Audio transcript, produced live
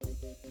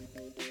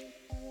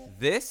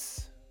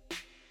This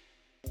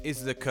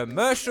is the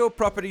Commercial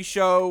Property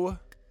Show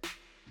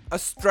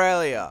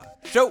Australia,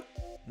 show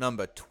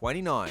number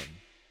 29.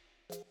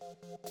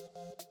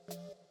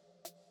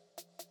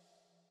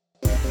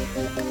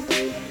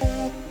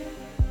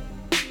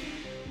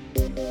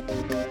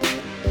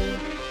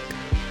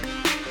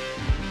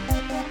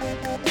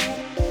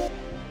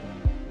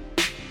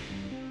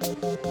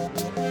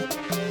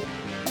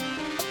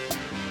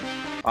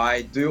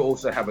 I do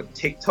also have a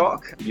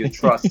TikTok. You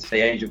trust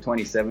the age of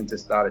 27 to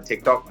start a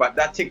TikTok, but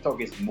that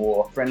TikTok is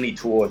more friendly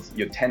towards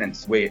your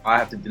tenants, where I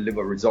have to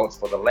deliver results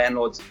for the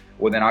landlords,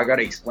 or then I got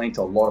to explain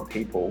to a lot of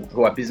people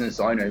who are business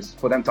owners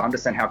for them to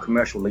understand how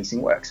commercial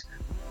leasing works.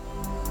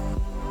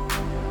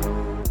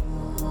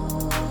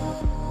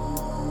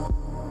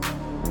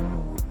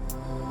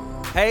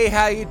 Hey,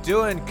 how you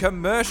doing,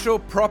 commercial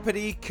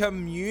property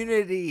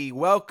community?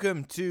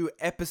 Welcome to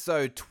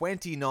episode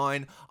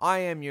 29. I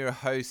am your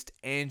host,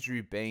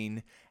 Andrew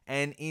Bean,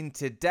 and in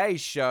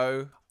today's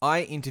show,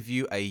 I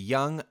interview a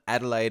young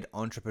Adelaide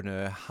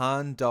entrepreneur,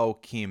 Han Dol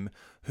Kim,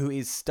 who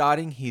is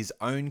starting his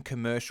own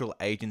commercial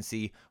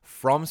agency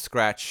from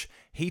scratch.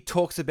 He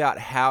talks about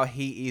how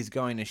he is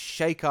going to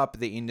shake up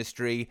the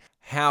industry,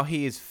 how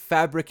he is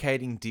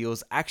fabricating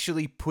deals,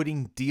 actually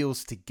putting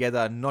deals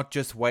together, not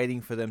just waiting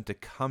for them to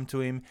come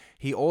to him.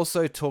 He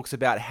also talks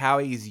about how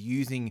he's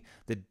using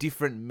the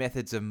different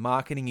methods of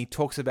marketing. He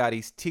talks about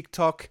his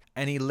TikTok,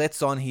 and he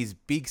lets on his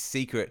big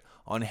secret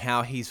on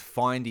how he's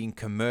finding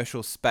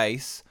commercial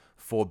space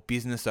for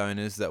business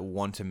owners that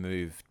want to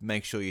move.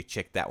 Make sure you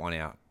check that one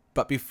out.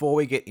 But before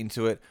we get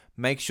into it,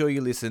 make sure you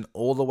listen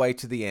all the way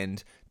to the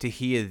end to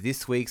hear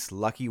this week's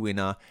lucky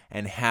winner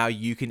and how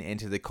you can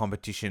enter the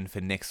competition for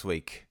next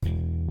week.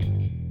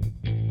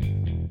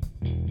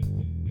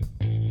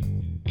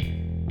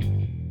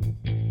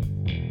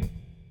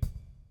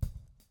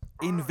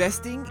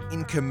 Investing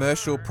in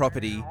commercial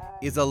property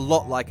is a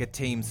lot like a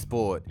team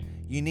sport.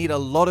 You need a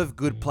lot of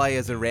good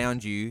players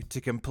around you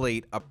to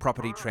complete a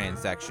property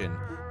transaction.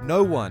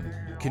 No one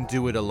can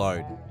do it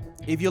alone.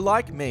 If you're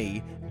like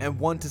me and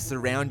want to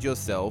surround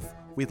yourself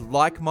with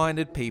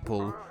like-minded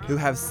people who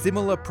have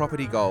similar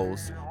property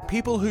goals,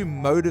 people who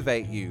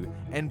motivate you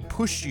and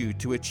push you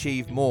to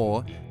achieve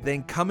more,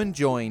 then come and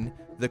join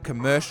the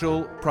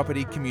commercial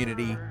property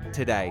community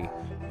today.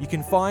 You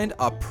can find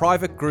our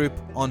private group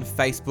on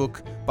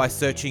Facebook by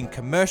searching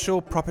Commercial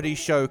Property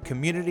Show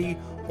Community,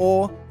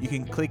 or you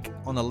can click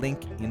on the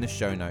link in the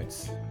show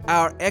notes.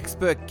 Our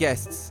expert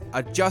guests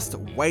are just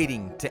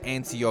waiting to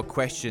answer your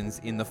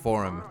questions in the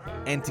forum,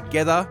 and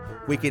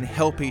together we can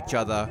help each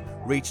other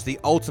reach the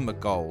ultimate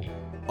goal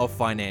of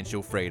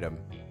financial freedom.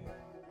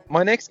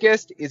 My next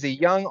guest is a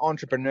young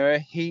entrepreneur.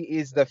 He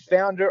is the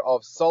founder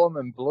of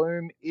Solomon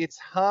Bloom. It's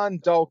Han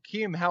Dol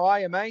Kim. How are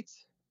you, mate?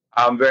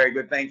 I'm very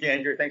good. Thank you,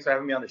 Andrew. Thanks for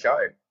having me on the show.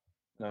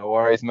 No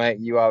worries, mate.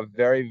 You are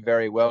very,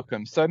 very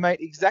welcome. So, mate,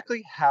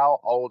 exactly how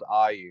old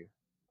are you?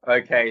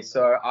 Okay,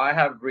 so I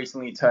have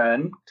recently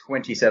turned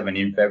 27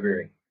 in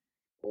February.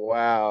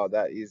 Wow,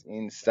 that is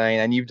insane.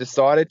 And you've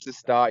decided to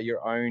start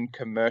your own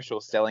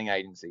commercial selling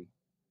agency.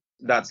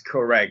 That's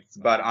correct,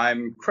 but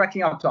I'm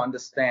cracking up to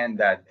understand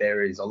that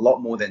there is a lot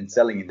more than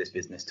selling in this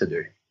business to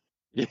do.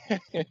 Yeah,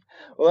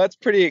 well, that's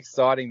pretty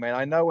exciting, man.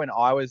 I know when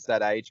I was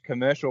that age,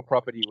 commercial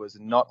property was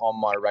not on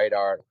my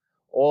radar.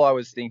 All I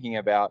was thinking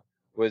about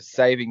was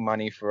saving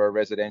money for a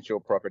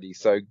residential property.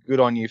 So good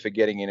on you for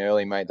getting in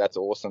early, mate. That's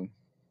awesome.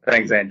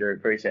 Thanks, Andrew.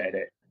 Appreciate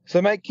it.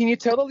 So, mate, can you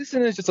tell the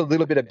listeners just a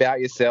little bit about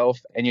yourself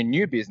and your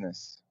new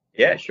business?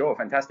 Yeah, sure.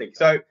 Fantastic.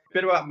 So a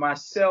bit about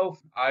myself.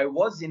 I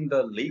was in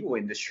the legal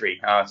industry.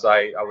 I was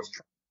a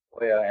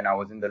lawyer, and I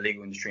was in the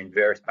legal industry in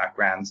various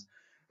backgrounds,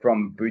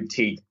 from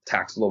boutique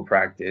tax law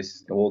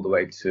practice all the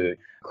way to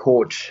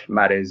court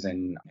matters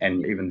and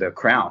even the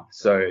Crown.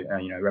 So,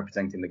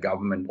 representing the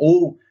government,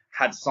 all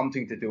had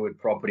something to do with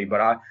property.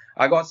 But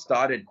I got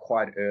started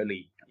quite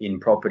early in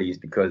properties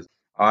because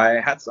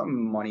I had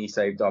some money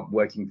saved up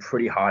working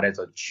pretty hard as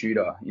a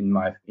tutor in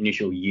my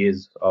initial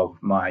years of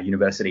my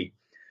university.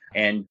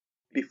 And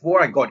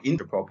before I got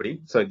into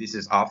property, so this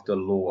is after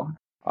law,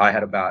 I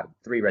had about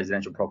 3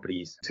 residential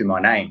properties to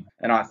my name.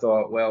 And I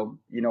thought, well,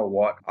 you know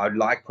what? I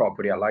like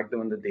property. I like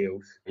doing the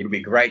deals. It'd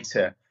be great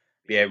to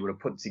be able to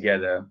put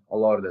together a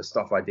lot of the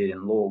stuff I did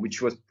in law,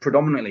 which was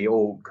predominantly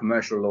all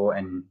commercial law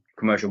and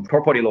commercial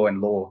property law,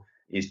 and law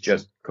is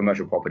just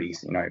commercial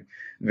properties.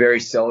 Very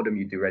seldom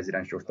you do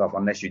residential stuff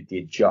unless you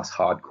did just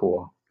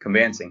hardcore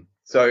conveyancing.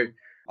 So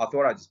I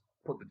thought I'd just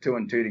put the 2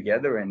 and 2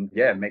 together and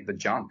make the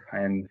jump.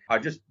 And I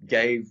just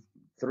gave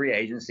 3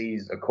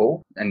 agencies a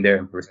call and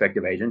their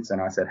respective agents.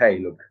 And I said, hey,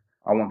 look,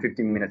 I want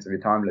 15 minutes of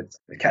your time. Let's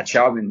catch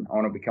up, and I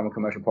want to become a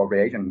commercial property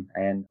agent.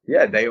 And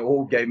they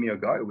all gave me a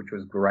go, which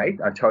was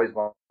great. I chose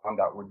one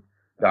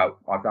that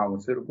I found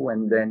was suitable,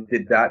 and then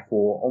did that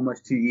for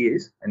almost 2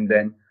 years. And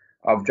then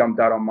I've jumped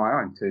out on my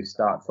own to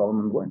start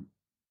Solomon Bloom.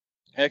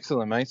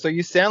 Excellent, mate. So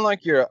you sound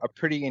like you're a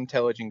pretty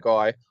intelligent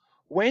guy.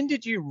 When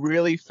did you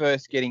really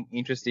first getting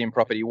interested in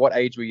property? What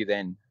age were you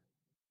then?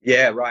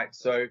 Yeah, right.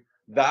 So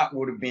that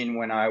would have been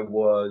when I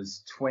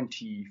was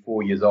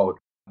 24 years old.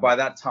 By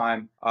that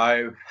time,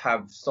 I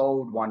have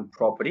sold one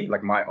property,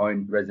 like my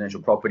own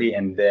residential property,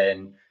 and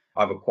then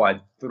I've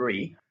acquired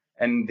three.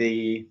 And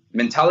the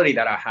mentality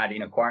that I had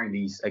in acquiring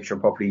these extra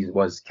properties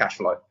was cash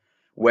flow.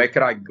 Where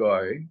could I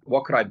go?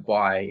 What could I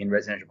buy in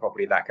residential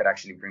property that could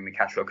actually bring me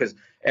cash flow? Because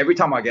every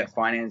time I get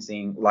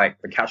financing,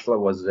 like the cash flow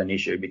was an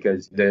issue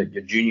because your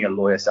junior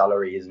lawyer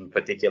salary isn't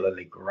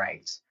particularly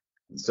great.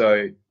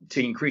 So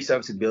to increase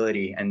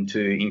serviceability and to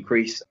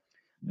increase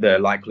the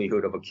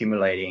likelihood of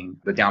accumulating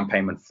the down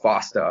payment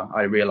faster,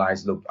 I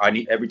realized, look,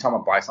 every time I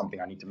buy something,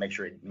 I need to make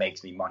sure it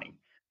makes me money.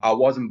 I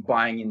wasn't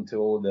buying into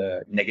all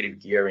the negative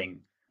gearing,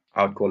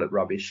 I would call it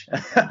rubbish,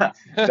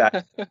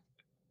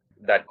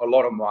 that a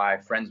lot of my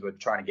friends were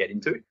trying to get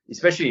into,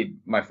 especially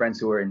my friends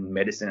who were in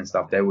medicine and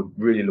stuff. They would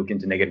really look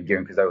into negative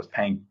gearing because they were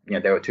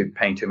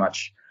paying too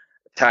much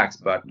tax,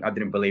 but I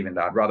didn't believe in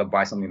that. I'd rather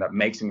buy something that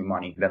makes me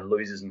money than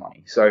loses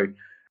money. So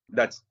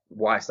that's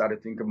why I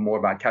started thinking more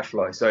about cash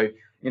flow. So,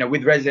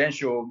 with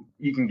residential,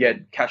 you can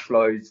get cash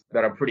flows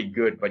that are pretty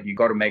good, but you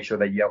got to make sure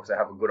that you also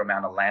have a good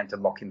amount of land to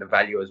lock in the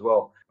value as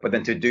well. But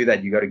then to do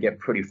that, you got to get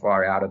pretty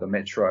far out of the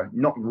metro,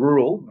 not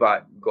rural,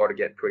 but got to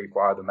get pretty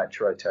far out of the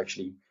metro to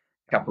actually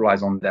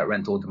capitalize on that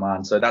rental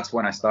demand. So that's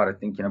when I started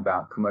thinking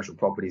about commercial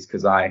properties,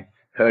 because I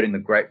heard in the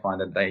grapevine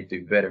that they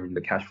do better in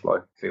the cash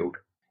flow field.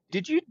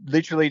 Did you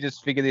literally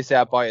just figure this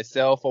out by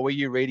yourself, or were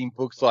you reading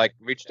books like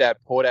Rich Dad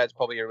Poor Dad's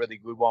probably a really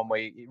good one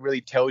where it really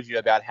tells you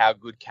about how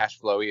good cash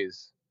flow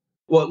is?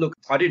 Well, look,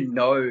 I didn't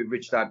know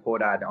Rich Dad Poor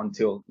Dad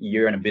until a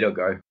year and a bit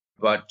ago,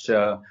 but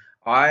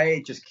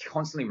I just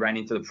constantly ran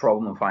into the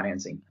problem of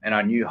financing, and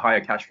I knew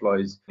higher cash flow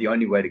is the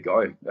only way to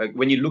go. Like,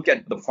 when you look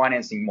at the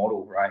financing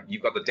model, right,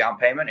 you've got the down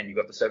payment and you've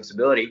got the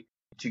serviceability.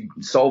 To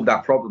solve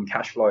that problem,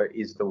 cash flow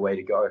is the way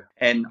to go.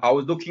 And I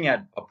was looking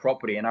at a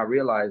property and I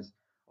realized,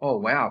 oh,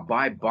 wow,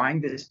 by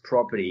buying this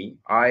property,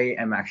 I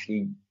am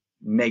actually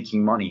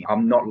making money.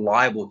 I'm not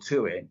liable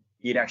to it.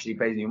 It actually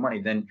pays me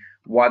money. Then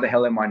why the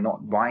hell am I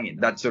not buying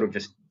it? That sort of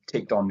just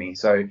ticked on me.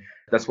 So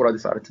that's what I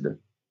decided to do.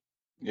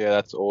 Yeah,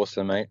 that's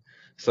awesome, mate.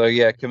 So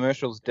yeah,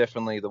 commercial's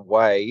definitely the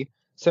way.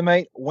 So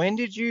mate, when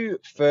did you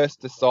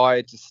first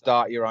decide to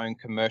start your own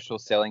commercial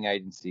selling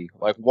agency?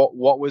 Like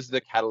what was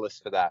the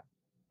catalyst for that?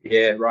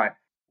 Yeah, right.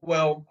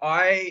 Well,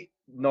 I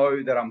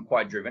know that I'm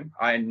quite driven.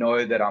 I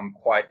know that I'm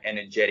quite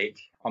energetic.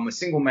 I'm a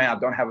single man. I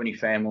don't have any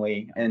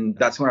family. And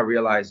that's when I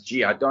realized,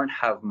 gee, I don't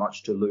have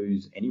much to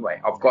lose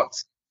anyway. I've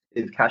got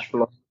cash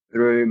flow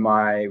through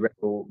my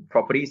rental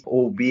properties,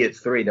 albeit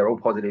three, they're all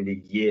positively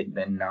geared,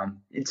 then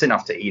it's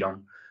enough to eat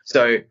on.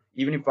 So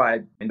even if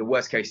in the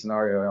worst case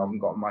scenario, I haven't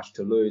got much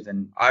to lose.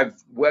 And I've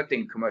worked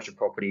in commercial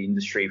property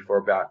industry for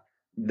about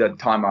the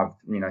time I've,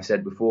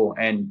 said before.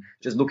 And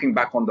just looking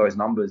back on those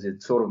numbers,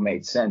 it sort of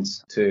made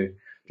sense to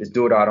just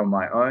do it out on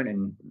my own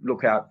and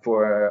look out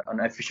for an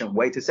efficient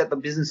way to set the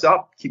business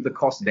up, keep the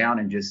costs down,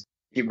 and just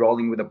keep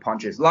rolling with the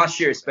punches. Last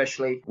year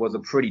especially was a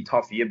pretty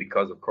tough year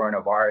because of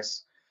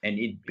coronavirus, and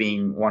it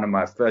being one of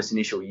my first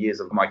initial years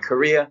of my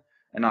career.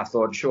 And I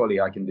thought, surely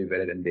I can do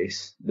better than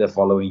this the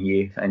following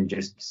year and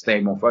just stay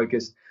more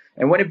focused.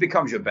 And when it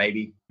becomes your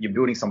baby, you're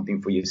building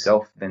something for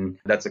yourself, then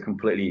that's a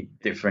completely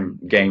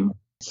different game.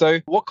 So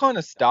what kind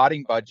of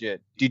starting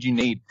budget did you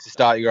need to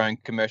start your own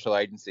commercial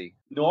agency?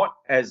 Not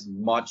as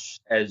much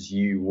as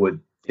you would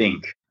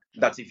think.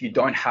 That's if you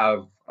don't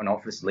have an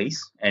office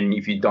lease and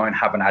if you don't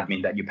have an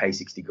admin that you pay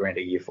 60 grand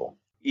a year for.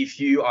 If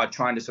you are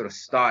trying to sort of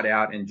start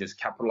out and just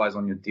capitalize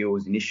on your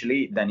deals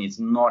initially, then it's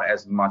not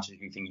as much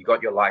as you think. You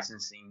got your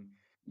licensing,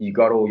 you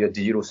got all your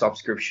digital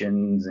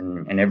subscriptions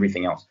and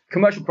everything else.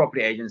 Commercial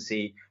property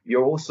agency,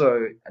 you're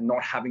also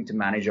not having to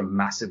manage a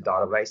massive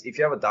database. If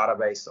you have a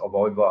database of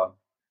over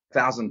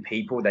 1,000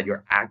 people that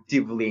you're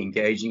actively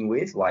engaging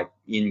with, like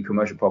in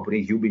commercial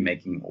properties, you'll be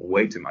making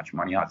way too much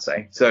money, I'd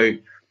say. So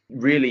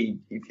really,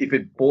 if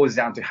it boils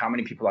down to how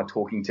many people are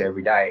talking to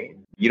every day,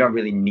 you don't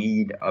really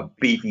need a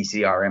beefy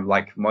CRM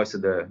like most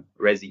of the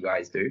resi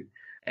guys do.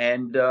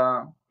 And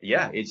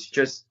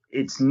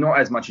it's not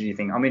as much as you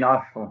think. I mean,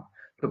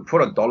 to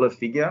put a dollar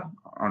figure,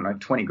 I don't know,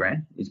 20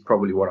 grand is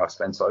probably what I've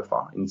spent so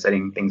far in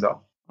setting things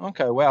up.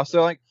 Okay, wow.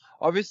 So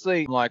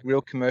obviously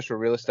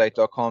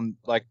realcommercialrealestate.com,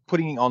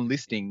 putting on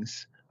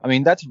listings, I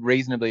mean, that's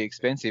reasonably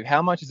expensive.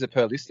 How much is it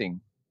per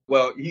listing?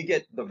 Well, you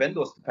get the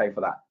vendors to pay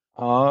for that.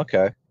 Oh,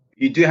 okay.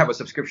 You do have a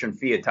subscription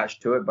fee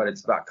attached to it, but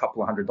it's about a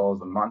couple of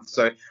 $100s a month.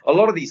 So a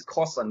lot of these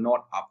costs are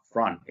not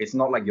upfront. It's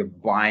not like you're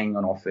buying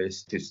an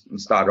office to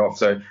start off.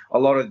 So a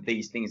lot of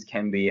these things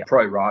can be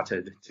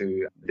prorated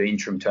to the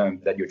interim term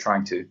that you're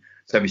trying to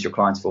service your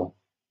clients for.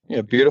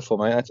 Yeah, beautiful,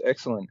 mate. That's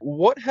excellent.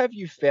 What have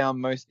you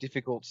found most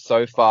difficult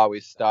so far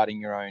with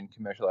starting your own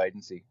commercial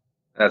agency?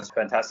 That's a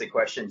fantastic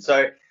question.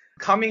 So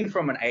coming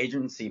from an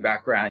agency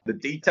background, the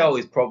detail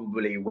is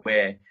probably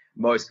where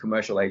most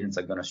commercial agents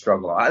are going to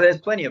struggle. There's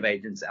plenty of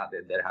agents out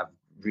there that have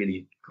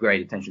really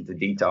great attention to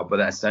detail, but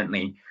that's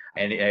certainly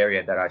an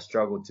area that I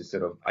struggle to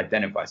sort of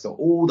identify. So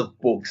all the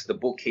books, the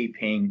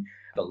bookkeeping,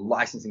 the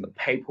licensing, the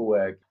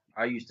paperwork,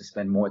 I used to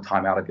spend more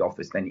time out of the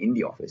office than in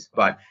the office,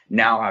 but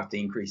now I have to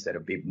increase that a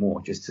bit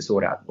more just to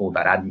sort out all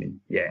that admin.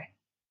 Yeah.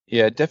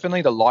 Yeah,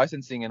 definitely the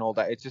licensing and all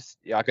that. It's just,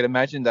 yeah, I could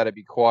imagine that'd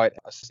be quite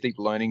a steep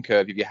learning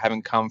curve if you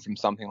haven't come from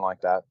something like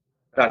that.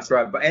 That's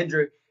right. But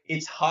Andrew,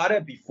 it's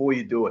harder before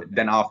you do it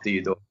than after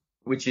you do it,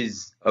 which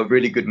is a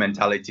really good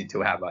mentality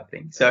to have, I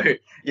think. So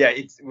yeah,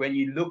 it's when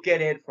you look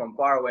at it from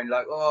far away and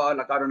like, oh,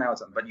 like I don't know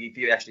what's up. But if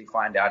you actually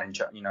find out and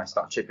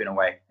start chipping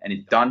away and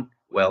it's done,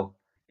 well,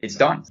 it's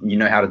done. You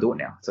know how to do it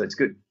now, so it's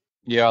good.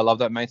 Yeah, I love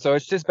that, mate. So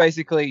it's just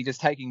basically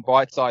just taking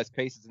bite-sized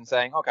pieces and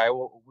saying, okay,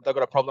 well, they've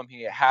got a problem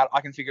here. How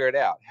I can figure it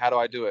out? How do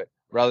I do it?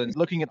 Rather than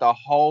looking at the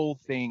whole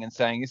thing and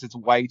saying this is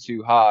way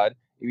too hard.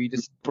 If you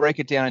just break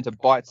it down into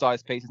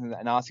bite-sized pieces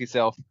and ask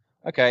yourself,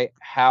 okay,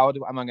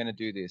 am I going to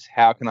do this?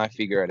 How can I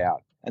figure it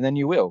out? And then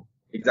you will.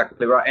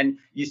 Exactly right. And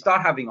you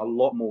start having a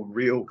lot more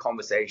real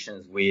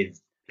conversations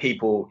with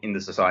people in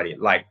the society.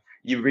 Like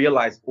you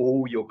realize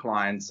all your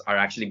clients are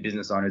actually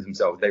business owners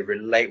themselves. They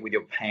relate with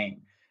your pain.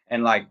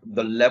 And like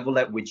the level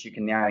at which you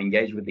can now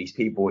engage with these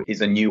people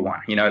is a new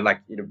one.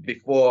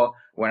 Before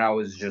when I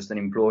was just an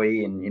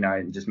employee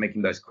and, just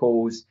making those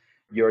calls,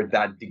 you're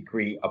that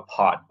degree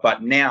apart.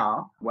 But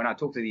now when I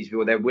talk to these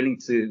people, they're willing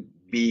to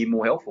be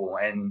more helpful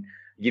and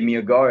give me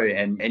a go.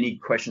 And any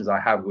questions I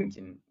have, we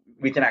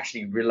can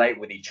actually relate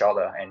with each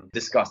other and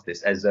discuss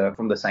this as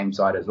from the same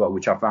side as well,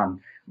 which I found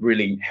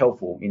really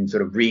helpful in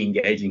sort of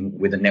re-engaging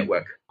with the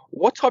network.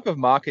 What type of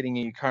marketing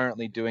are you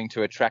currently doing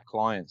to attract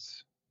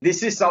clients?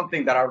 This is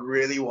something that I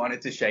really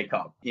wanted to shake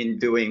up in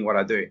doing what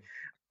I do.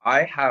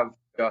 I have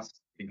just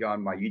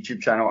begun my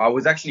YouTube channel. I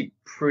was actually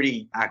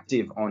pretty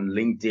active on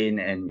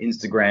LinkedIn and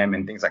Instagram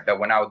and things like that.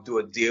 When I would do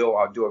a deal,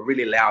 I would do a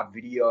really loud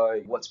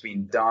video, what's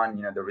been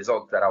done, the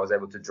results that I was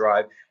able to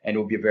drive, and it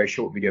would be a very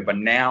short video. But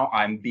now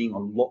I'm being a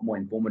lot more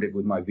informative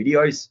with my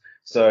videos.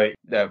 So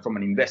from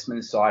an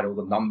investment side, all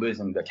the numbers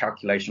and the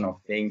calculation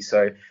of things.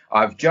 So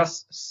I've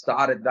just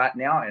started that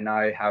now, and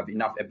I have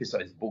enough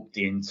episodes booked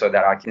in so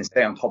that I can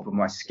stay on top of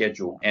my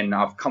schedule. And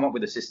I've come up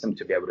with a system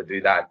to be able to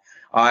do that.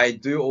 I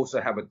do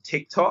also have a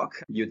TikTok.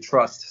 You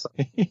trust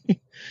the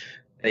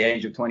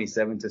age of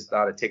 27 to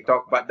start a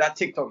TikTok, but that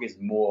TikTok is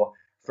more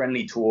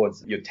friendly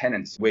towards your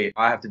tenants, where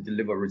I have to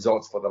deliver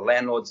results for the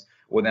landlords.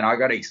 Well, then I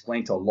got to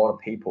explain to a lot of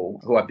people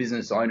who are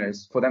business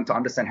owners for them to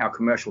understand how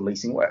commercial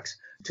leasing works,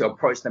 to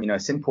approach them in a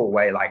simple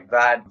way like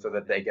that so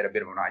that they get a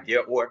bit of an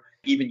idea, or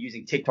even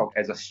using TikTok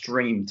as a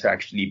stream to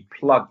actually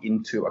plug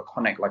into a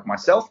connect like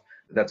myself.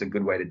 That's a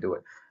good way to do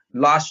it.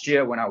 Last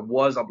year, when I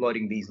was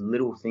uploading these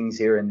little things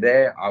here and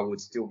there, I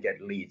would still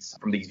get leads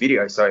from these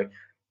videos. So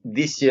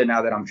this year,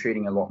 now that I'm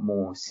treating a lot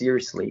more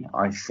seriously,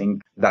 I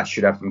think that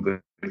should have some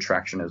good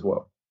traction as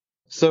well.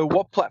 So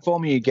what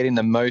platform are you getting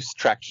the most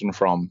traction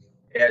from?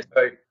 Yeah,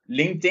 so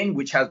LinkedIn,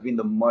 which has been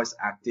the most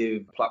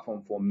active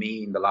platform for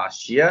me in the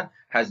last year,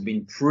 has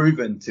been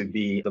proven to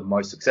be the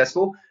most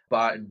successful.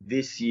 But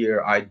this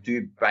year, I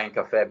do bank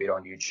a fair bit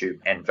on YouTube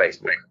and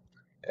Facebook.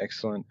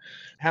 Excellent.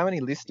 How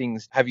many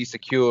listings have you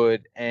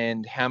secured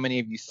and how many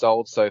have you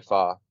sold so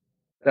far?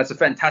 That's a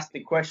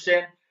fantastic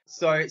question.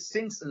 So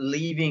since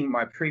leaving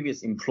my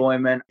previous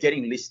employment,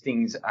 getting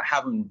listings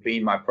haven't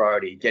been my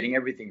priority. Getting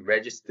everything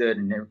registered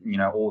and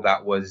all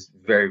that was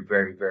very,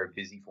 very, very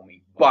busy for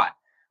me. But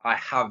I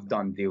have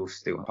done deals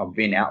still. I've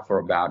been out for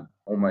about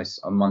almost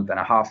a month and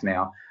a half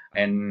now,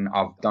 and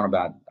I've done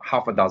about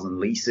half a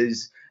dozen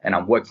leases, and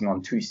I'm working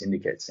on 2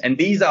 syndicates. And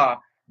these are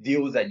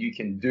deals that you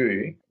can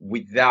do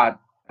without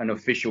an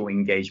official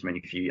engagement,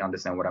 if you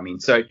understand what I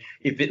mean. So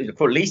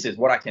for leases,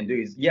 what I can do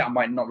is, I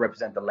might not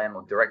represent the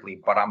landlord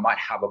directly, but I might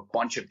have a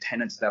bunch of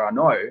tenants that I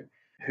know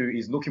who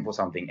is looking for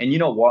something. And you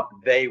know what?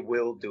 They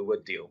will do a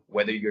deal,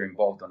 whether you're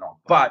involved or not.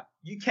 But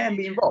you can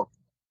be involved.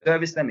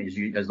 Service them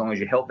as long as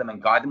you help them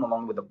and guide them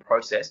along with the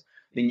process,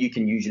 then you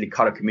can usually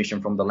cut a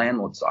commission from the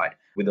landlord side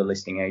with a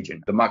listing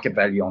agent. The market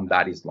value on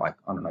that is like,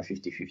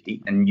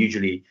 50-50. And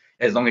usually,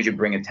 as long as you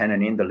bring a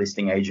tenant in, the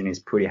listing agent is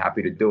pretty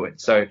happy to do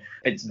it. So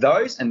it's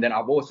those. And then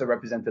I've also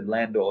represented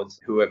landlords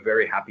who are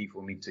very happy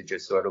for me to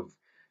just sort of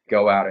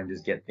go out and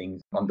just get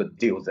things on the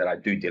deals that I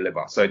do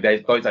deliver. So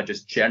those are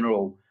just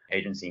general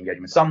agency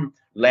engagement. Some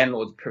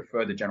landlords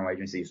prefer the general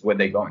agencies where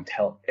they go and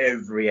tell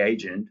every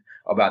agent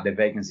about their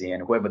vacancy,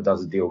 and whoever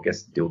does the deal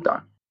gets the deal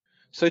done.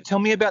 So tell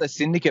me about a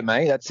syndicate,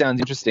 mate. That sounds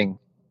interesting.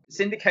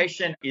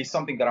 Syndication is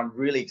something that I'm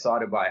really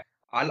excited by.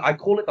 I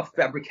call it the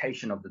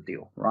fabrication of the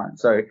deal, right?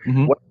 So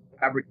what's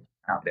fabric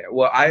out there?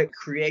 Well, I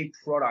create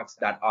products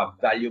that are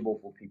valuable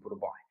for people to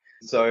buy.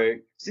 So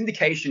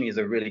syndication is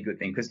a really good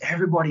thing because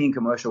everybody in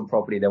commercial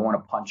property, they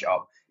want to punch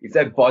up. If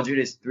their budget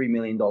is $3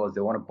 million,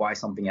 they want to buy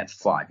something at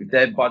 5. If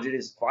their budget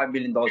is $5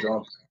 million,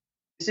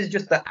 this is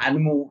just the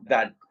animal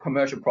that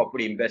commercial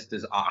property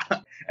investors are.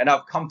 And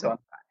I've come to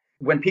understand.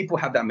 When people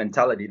have that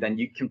mentality, then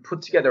you can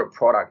put together a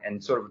product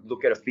and sort of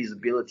look at a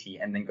feasibility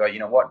and then go, you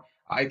know what,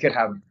 I could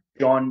have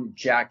John,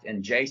 Jack,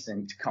 and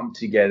Jason to come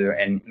together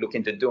and look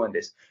into doing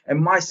this.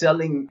 And my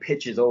selling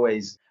pitch is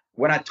always,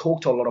 when I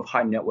talk to a lot of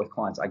high net worth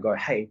clients, I go,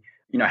 hey,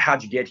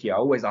 how'd you get here? I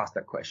always ask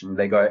that question.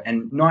 They go,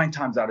 and 9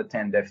 times out of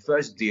 10, their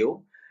first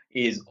deal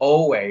is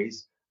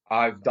always,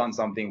 I've done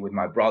something with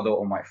my brother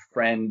or my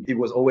friend. It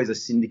was always a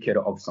syndicate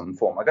of some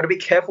form. I got to be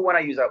careful when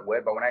I use that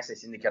word, but when I say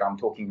syndicate, I'm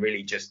talking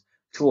really just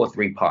 2 or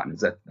 3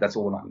 partners. That's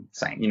all I'm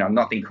saying.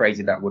 Nothing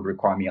crazy that would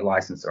require me a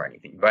license or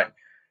anything. But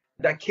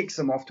that kicks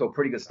them off to a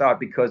pretty good start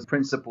because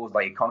principles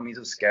like economies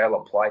of scale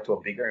apply to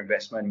a bigger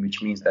investment,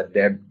 which means that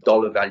their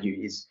dollar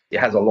value it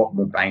has a lot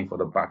more bang for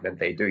the buck that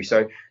they do.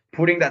 So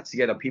putting that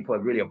together, people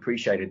have really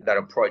appreciated that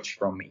approach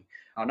from me.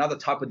 Another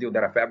type of deal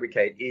that I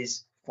fabricate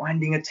is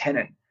finding a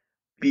tenant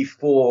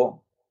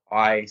before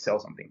I sell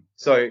something.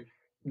 So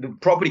the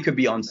property could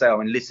be on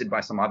sale and listed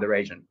by some other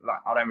agent. Like,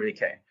 I don't really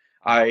care.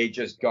 I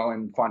just go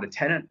and find a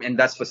tenant, and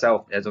that's for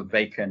sale as a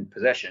vacant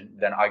possession.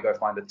 Then I go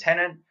find a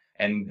tenant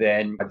and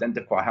then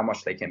identify how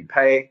much they can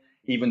pay,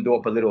 even do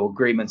up a little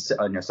agreement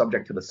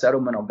subject to the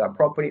settlement of that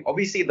property.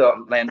 Obviously, the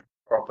land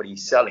property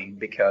is selling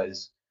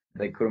because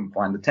they couldn't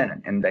find the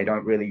tenant and they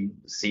don't really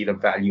see the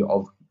value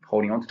of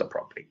holding onto the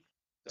property.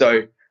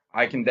 So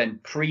I can then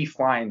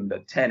pre-find the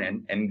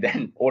tenant, and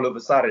then all of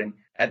a sudden,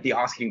 at the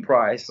asking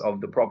price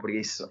of the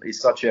property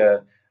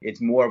it's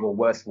more of a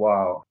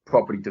worthwhile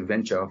property to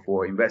venture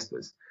for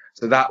investors.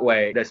 So that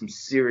way, there's some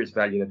serious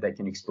value that they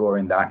can explore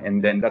in that,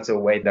 and then that's a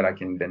way that I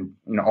can then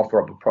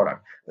offer up a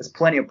product. There's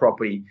plenty of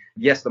property.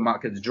 Yes, the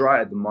market's dry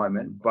at the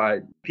moment,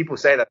 but people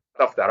say that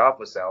stuff that are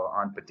for sale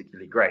aren't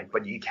particularly great,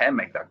 but you can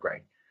make that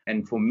great.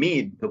 And for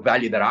me, the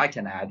value that I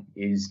can add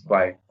is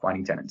by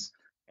finding tenants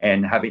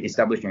and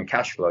establishing a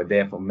cash flow,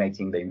 therefore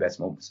making the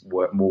investment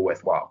more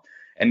worthwhile.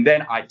 And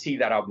then I tee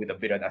that up with a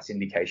bit of that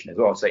syndication as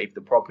well. So if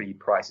the property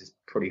price is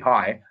pretty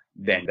high,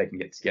 then they can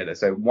get together.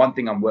 So one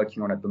thing I'm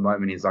working on at the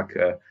moment is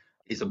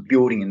a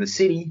building in the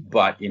city,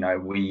 but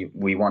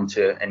we want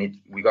to, and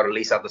we got to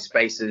lease out the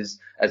spaces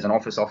as an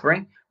office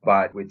offering,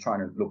 but we're trying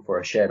to look for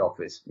a shared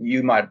office.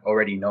 You might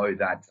already know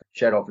that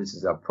shared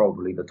offices are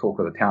probably the talk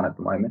of the town at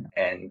the moment,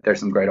 and there's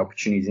some great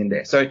opportunities in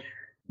there. So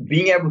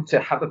being able to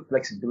have the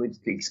flexibility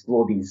to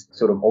explore these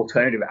sort of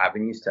alternative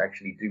avenues to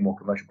actually do more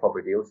commercial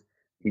property deals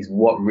is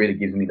what really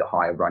gives me the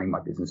high of running my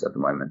business at the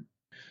moment.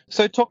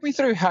 So talk me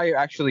through how you're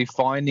actually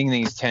finding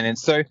these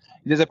tenants. So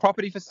there's a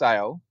property for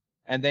sale,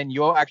 and then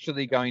you're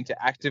actually going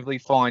to actively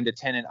find a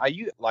tenant. Are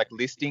you like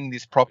listing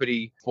this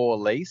property for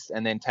lease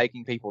and then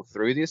taking people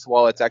through this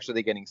while it's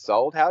actually getting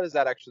sold? How does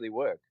that actually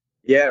work?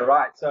 Yeah,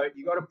 right. So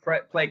you got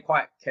to play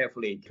quite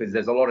carefully because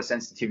there's a lot of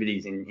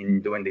sensitivities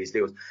in doing these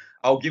deals.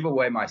 I'll give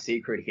away my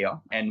secret here.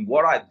 And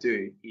what I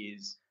do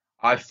is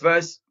I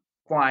first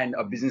find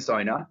a business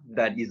owner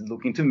that is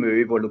looking to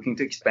move or looking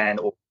to expand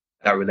or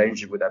that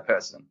relationship with that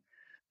person.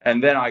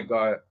 And then I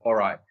go, all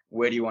right,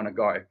 where do you want to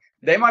go?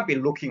 They might be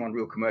looking on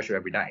Real Commercial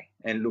every day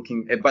and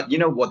looking, but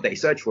what they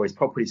search for is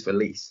properties for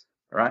lease,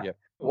 right? Yep.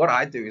 What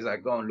I do is I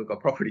go and look at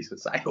properties for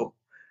sale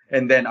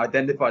and then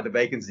identify the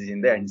vacancies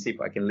in there and see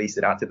if I can lease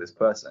it out to this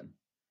person.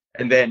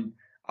 And then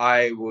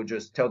I will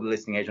just tell the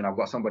listing agent, I've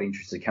got somebody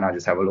interested. Can I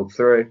just have a look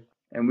through?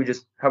 And we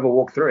just have a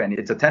walk through, and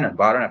it's a tenant,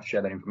 but I don't have to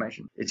share that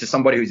information. It's just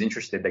somebody who's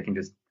interested. They can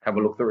just have a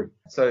look through.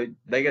 So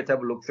they get to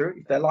have a look through.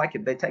 If they like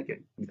it, they take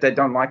it. If they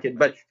don't like it,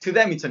 but to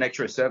them, it's an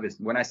extra service.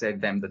 When I say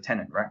them, the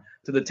tenant, right?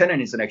 To the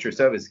tenant, it's an extra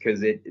service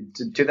because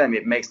to them,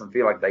 it makes them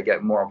feel like they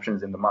get more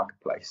options in the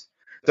marketplace.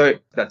 So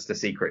that's the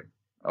secret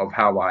of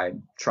how I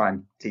try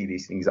and tee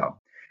these things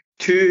up.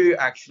 To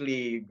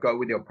actually go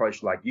with the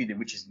approach like you did,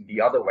 which is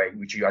the other way,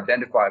 which you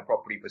identify a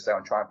property for sale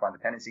and try and find the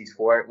tenancies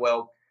for it.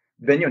 Well,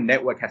 then your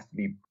network has to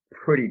be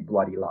pretty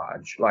bloody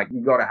large. Like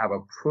you got to have a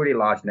pretty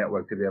large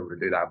network to be able to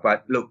do that.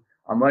 But look,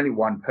 I'm only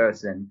one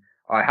person.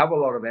 I have a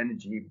lot of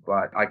energy,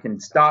 but I can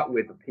start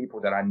with the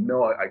people that I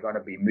know are going to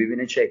be moving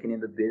and shaking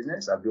in the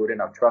business. I build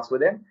enough trust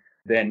with them.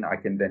 Then I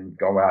can then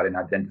go out and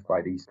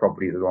identify these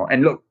properties as well.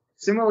 And look,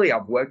 similarly,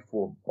 I've worked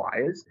for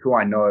buyers who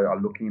I know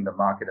are looking in the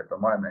market at the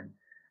moment.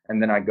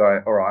 And then I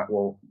go, all right,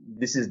 well,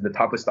 this is the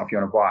type of stuff you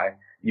want to buy.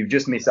 You've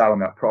just missed out on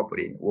that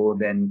property. Well,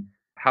 then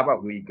how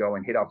about we go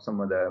and hit up some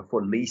of the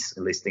for lease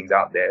listings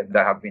out there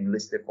that have been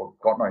listed for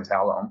God knows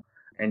how long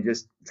and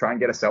just try and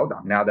get a sell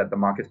done now that the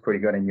market's pretty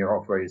good and your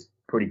offer is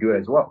pretty good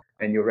as well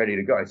and you're ready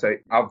to go. So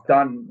I've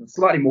done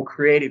slightly more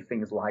creative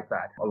things like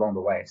that along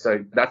the way.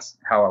 So that's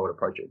how I would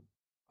approach it.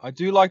 I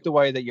do like the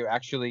way that you're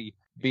actually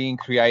being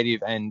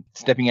creative and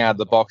stepping out of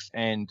the box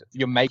and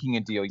you're making a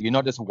deal. You're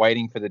not just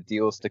waiting for the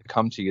deals to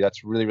come to you.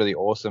 That's really, really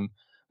awesome.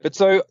 But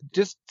so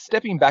just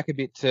stepping back a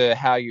bit to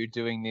how you're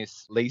doing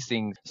this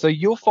leasing. So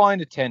you'll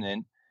find a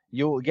tenant,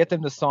 you'll get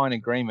them to sign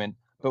agreement,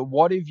 but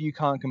what if you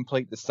can't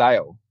complete the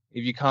sale?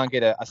 If you can't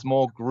get a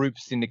small group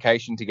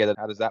syndication together,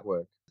 how does that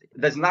work?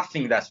 There's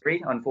nothing that's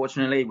free,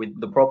 unfortunately,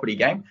 with the property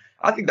game.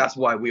 I think that's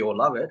why we all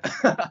love it.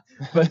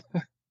 But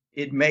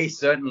it may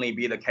certainly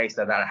be the case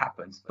that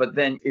happens. But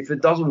then if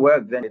it doesn't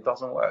work, then it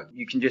doesn't work.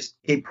 You can just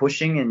keep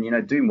pushing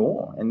and, do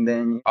more. And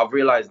then I've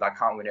realized I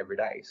can't win every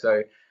day.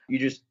 So you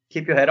just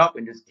keep your head up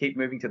and just keep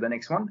moving to the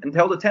next one, and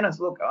tell the tenants,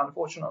 look,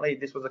 unfortunately,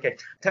 this was okay.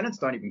 Tenants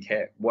don't even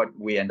care what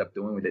we end up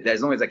doing with it,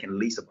 as long as they can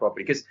lease a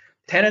property, because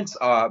tenants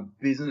are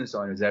business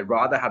owners. They'd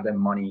rather have their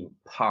money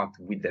parked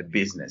with their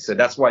business. So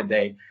that's why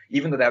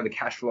even though they have the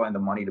cash flow and the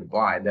money to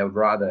buy, they would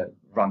rather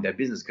run their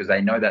business because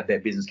they know that their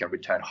business can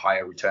return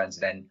higher returns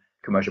than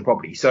commercial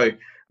property. So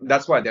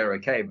that's why they're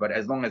okay. But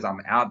as long as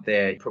I'm out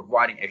there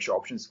providing extra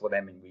options for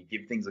them and we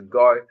give things a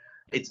go,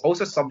 it's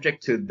also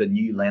subject to the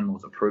new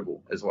landlord's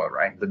approval as well,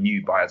 right? The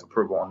new buyer's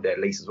approval on their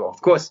lease as well.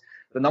 Of course,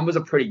 the numbers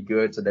are pretty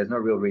good, so there's no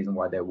real reason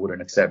why they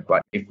wouldn't accept.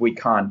 But if we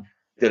can't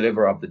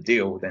deliver up the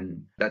deal,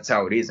 then that's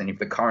how it is. And if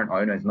the current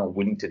owner is not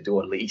willing to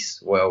do a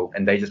lease, well,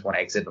 and they just want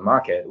to exit the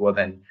market, well,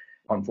 then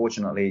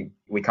unfortunately,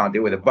 we can't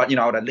deal with it. But,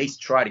 I would at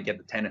least try to get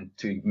the tenant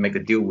to make a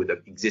deal with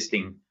the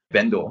existing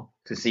vendor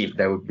to see if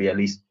they would be at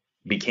least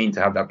be keen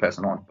to have that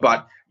person on.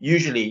 But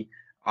usually,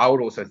 I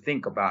would also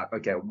think about,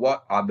 okay,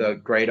 what other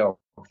greater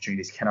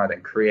opportunities can I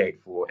then create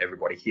for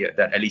everybody here,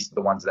 that at least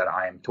the ones that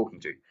I am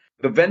talking to.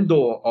 The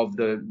vendor of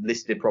the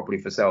listed property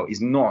for sale is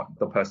not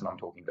the person I'm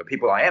talking to. The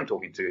people I am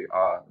talking to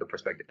are the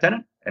prospective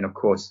tenant and, of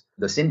course,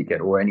 the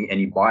syndicate or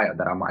any buyer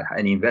that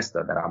any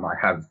investor that I might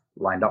have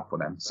lined up for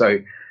them. So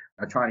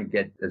I'm trying to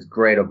get as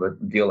great of a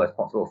deal as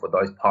possible for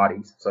those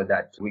parties so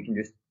that we can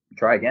just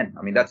try again.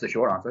 I mean, that's the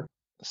short answer.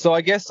 So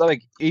I guess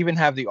even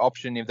have the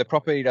option, if the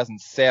property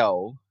doesn't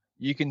sell,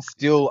 you can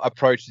still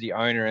approach the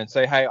owner and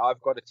say, hey, I've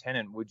got a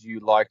tenant. Would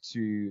you like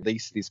to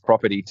lease this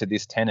property to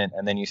this tenant?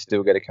 And then you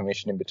still get a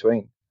commission in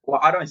between. Well,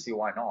 I don't see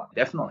why not.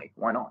 Definitely.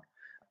 Why not?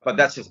 But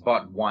that's just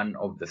but one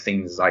of the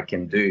things I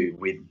can do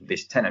with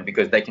this tenant,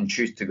 because they can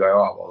choose to go,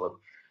 oh, well,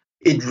 look,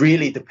 it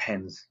really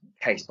depends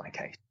case by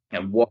case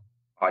and what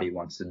party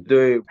wants to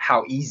do,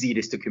 how easy it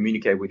is to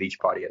communicate with each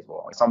party as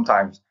well.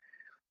 Sometimes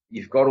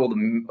you've got all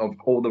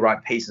the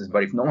right pieces,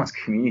 but if no one's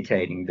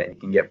communicating, then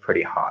it can get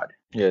pretty hard.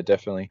 Yeah,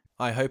 definitely.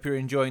 I hope you're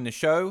enjoying the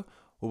show.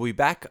 We'll be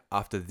back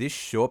after this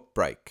short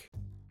break.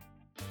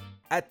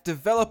 At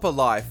Developer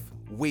Life,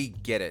 we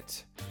get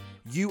it.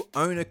 You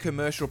own a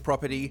commercial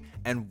property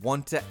and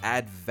want to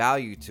add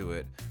value to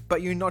it,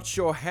 but you're not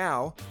sure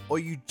how, or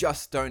you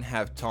just don't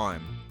have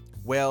time.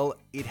 Well,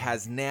 it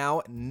has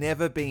now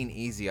never been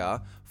easier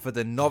for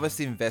the novice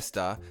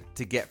investor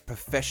to get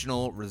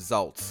professional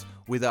results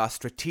with our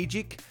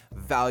strategic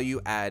value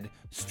add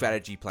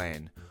strategy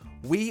plan.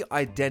 We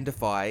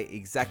identify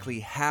exactly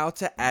how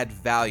to add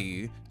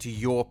value to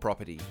your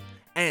property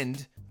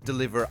and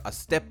deliver a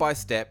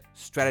step-by-step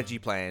strategy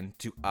plan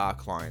to our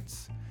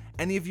clients.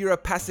 And if you're a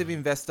passive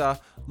investor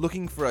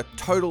looking for a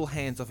total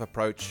hands-off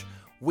approach,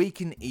 we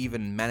can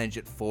even manage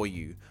it for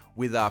you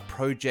with our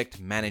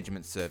project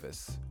management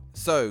service.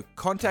 So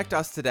contact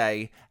us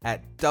today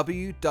at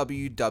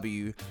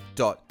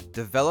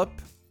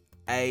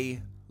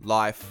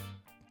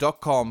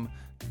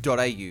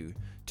www.developalife.com.au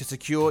to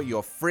secure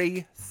your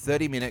free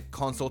 30-minute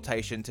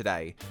consultation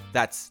today.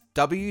 That's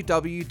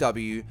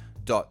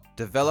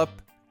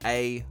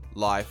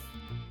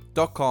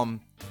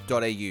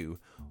www.developalife.com.au.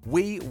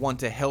 We want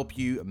to help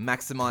you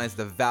maximize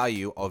the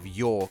value of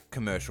your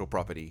commercial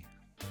property.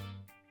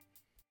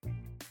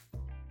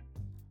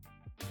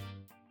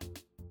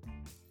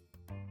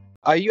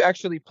 Are you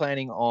actually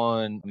planning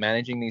on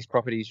managing these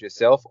properties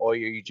yourself, or are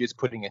you just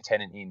putting a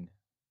tenant in?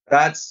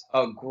 That's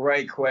a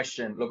great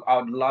question. Look, I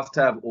would love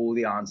to have all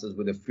the answers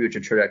with the future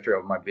trajectory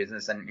of my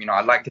business. And,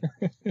 I'd like to.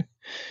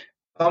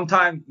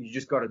 Sometimes you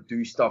just got to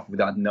do stuff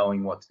without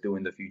knowing what to do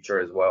in the future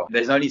as well.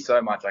 There's only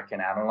so much I can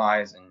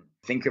analyze and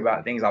think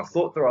about things. I've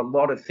thought through a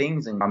lot of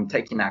things and I'm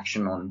taking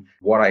action on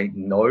what I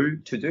know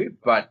to do.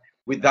 But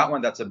with that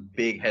one, that's a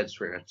big head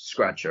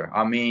scratcher.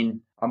 I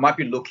mean, I might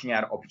be looking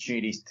at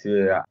opportunities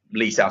to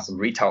lease out some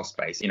retail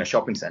space in a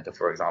shopping center,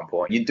 for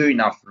example. You do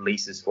enough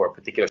leases for a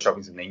particular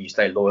shopping center and you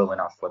stay loyal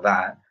enough for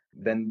that,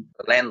 then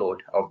the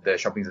landlord of the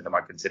shopping center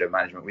might consider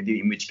management with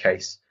you, in which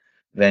case,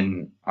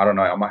 then I don't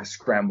know, I might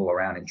scramble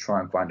around and try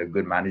and find a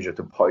good manager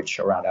to poach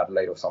around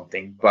Adelaide or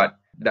something. But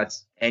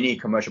that's any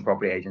commercial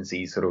property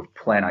agency sort of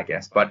plan, I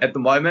guess. But at the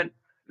moment,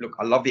 look,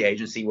 I love the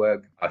agency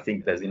work. I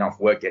think there's enough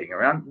work getting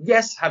around.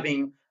 Yes,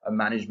 having a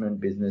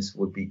management business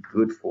would be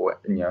good for,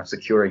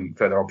 securing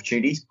further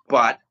opportunities,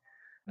 but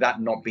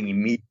that not being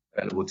immediately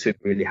available to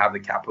really have the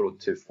capital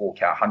to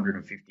fork out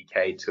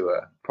 150K to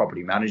a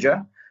property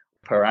manager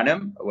per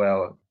annum,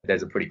 well,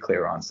 there's a pretty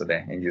clear answer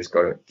there. And you just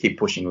got to keep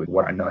pushing with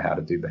what I know how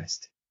to do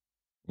best.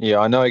 Yeah,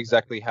 I know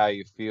exactly how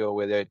you feel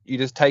with it. You're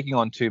just taking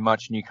on too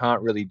much and you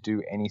can't really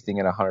do anything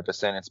at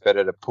 100%. It's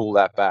better to pull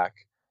that back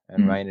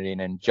and rein it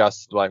in and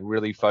just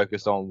really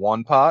focus on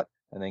one part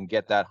and then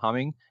get that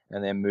humming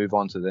and then move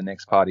on to the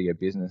next part of your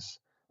business.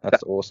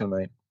 That's awesome,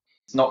 mate.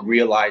 It's not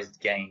realized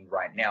gain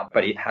right now,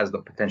 but it has the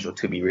potential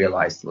to be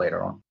realized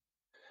later on.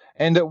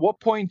 And at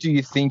what point do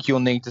you think you'll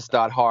need to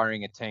start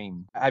hiring a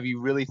team? Have you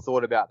really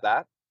thought about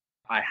that?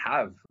 I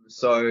have.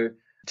 So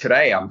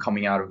today I'm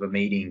coming out of a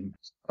meeting,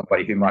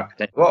 somebody who might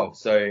potentially,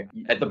 so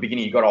at the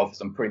beginning you got to offer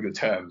some pretty good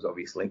terms,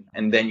 obviously,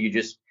 and then you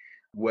just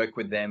work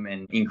with them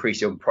and increase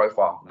your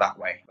profile that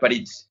way. But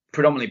it's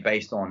predominantly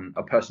based on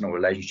a personal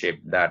relationship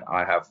that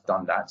I have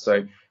done that.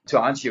 So to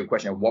answer your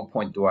question, at what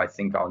point do I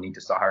think I'll need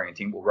to start hiring a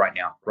team? Well,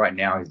 right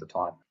now is the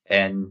time.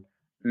 And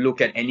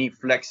look at any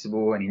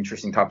flexible and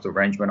interesting types of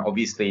arrangement.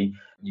 Obviously,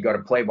 you got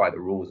to play by the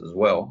rules as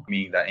well,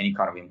 meaning that any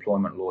kind of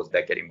employment laws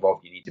that get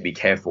involved, you need to be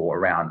careful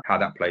around how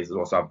that plays as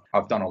well. So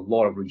I've done a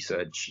lot of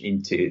research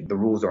into the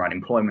rules around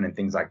employment and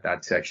things like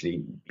that to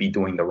actually be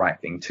doing the right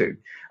thing too.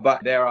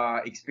 But there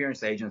are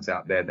experienced agents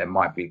out there that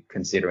might be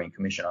considering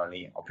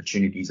commission-only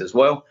opportunities as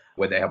well,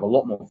 where they have a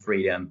lot more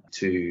freedom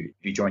to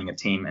be joining a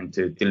team and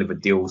to deliver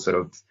deals sort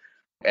of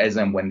as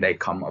and when they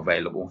come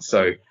available.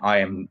 So I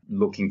am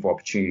looking for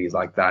opportunities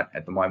like that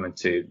at the moment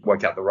to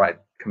work out the right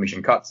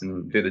commission cuts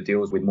and do the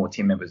deals with more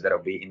team members that'll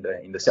be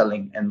in the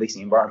selling and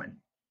leasing environment.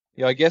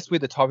 Yeah, I guess with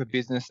the type of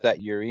business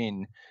that you're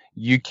in,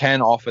 you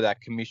can offer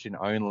that commission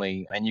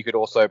only, and you could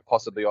also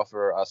possibly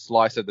offer a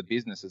slice of the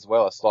business as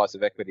well, a slice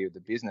of equity of the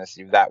business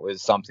if that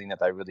was something that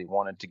they really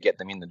wanted to get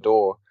them in the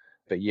door.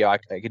 But yeah,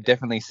 I could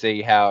definitely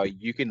see how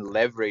you can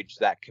leverage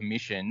that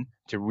commission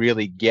to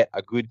really get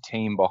a good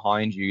team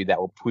behind you that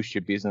will push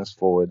your business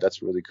forward.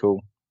 That's really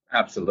cool.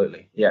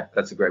 Absolutely. Yeah,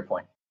 that's a great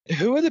point.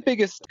 Who are the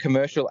biggest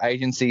commercial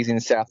agencies in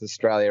South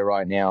Australia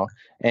right now?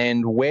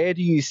 And where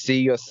do you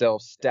see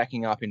yourself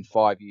stacking up in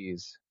 5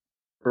 years?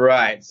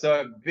 Right.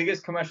 So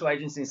biggest commercial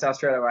agency in South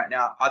Australia right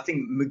now, I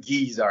think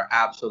McGee's are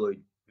absolute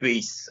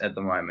beasts at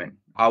the moment.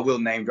 I will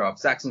name drop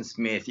Saxon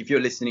Smith. If you're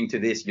listening to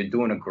this, you're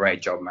doing a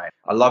great job, mate.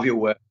 I love your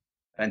work.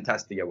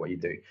 Fantastic at what you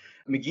do.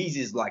 McGee's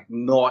is like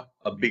not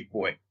a big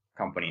boy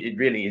company. It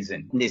really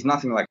isn't. There's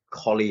nothing like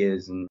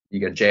Colliers and you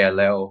got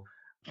JLL,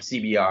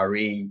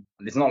 CBRE.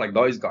 It's not like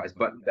those guys,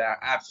 but they're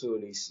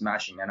absolutely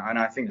smashing. And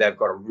I think they've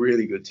got a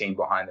really good team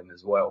behind them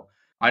as well.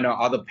 I know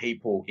other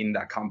people in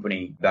that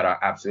company that are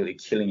absolutely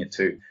killing it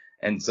too.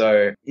 And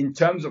so in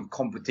terms of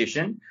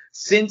competition,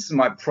 since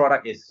my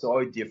product is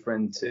so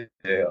different to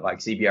like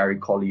CBRE,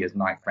 Colliers,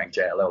 Knight Frank,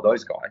 JLL,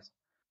 those guys,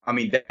 I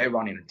mean, they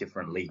run in a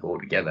different league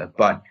altogether,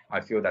 but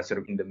I feel that sort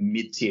of in the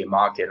mid-tier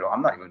market, or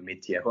I'm not even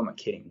mid-tier, who am I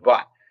kidding?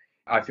 But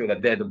I feel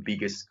that they're the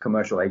biggest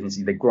commercial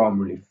agency. They grow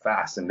really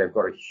fast and they've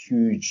got a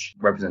huge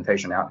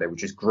representation out there,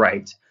 which is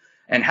great.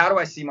 And how do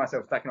I see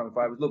myself stacking up in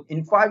 5 years? Look,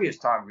 in 5 years'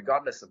 time,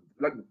 regardless of,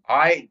 look,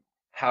 I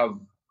have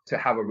to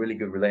have a really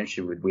good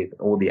relationship with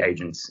all the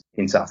agents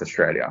in South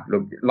Australia.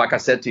 Look, like I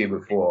said to you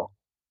before,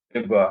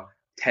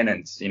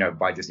 tenants,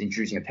 by just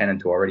introducing a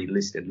tenant to already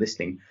listed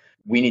listing,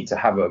 we need to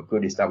have a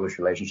good established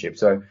relationship.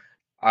 So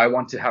I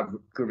want to have a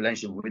good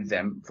relationship with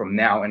them from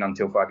now and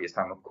until 5 years'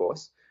 time, of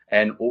course.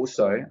 And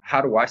also,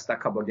 how do I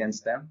stack up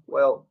against them?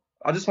 Well,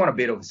 I just want a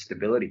bit of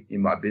stability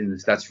in my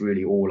business. That's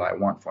really all I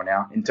want for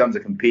now. In terms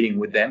of competing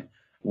with them,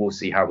 we'll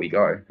see how we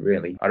go,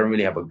 really. I don't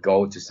really have a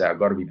goal to say I've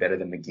got to be better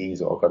than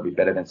McGee's or I've got to be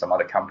better than some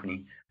other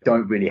company.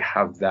 Don't really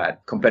have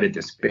that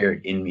competitive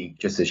spirit in me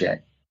just as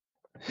yet.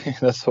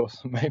 That's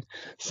awesome, mate.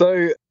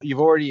 So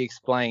you've already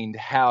explained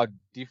how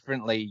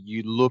differently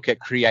you look at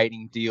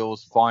creating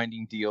deals,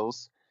 finding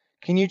deals.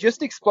 Can you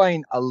just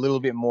explain a little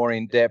bit more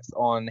in depth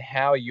on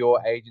how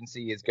your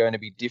agency is going to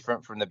be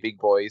different from the big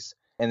boys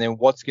and then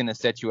what's going to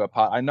set you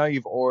apart? I know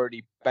you've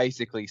already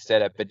basically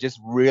said it, but just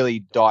really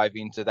dive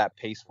into that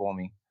piece for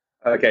me.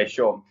 Okay,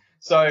 sure.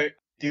 So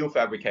deal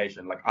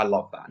fabrication, like I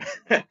love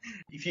that.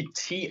 If you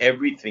tee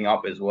everything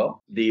up as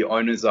well, the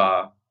owners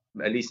are,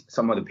 at least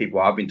some of the people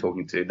I've been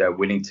talking to, they're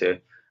willing to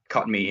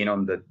cut me in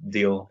on the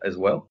deal as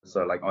well.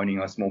 So like owning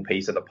a small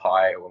piece of the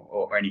pie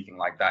or anything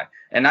like that.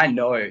 And I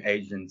know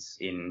agents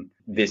in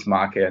this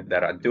market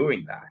that are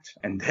doing that.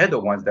 And they're the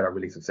ones that are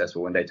really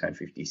successful when they turn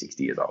 50,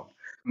 60 years old.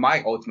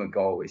 My ultimate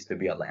goal is to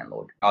be a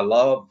landlord. I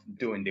love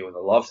doing deals. I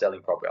love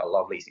selling property. I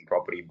love leasing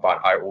property,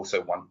 but I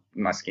also want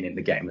my skin in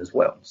the game as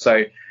well.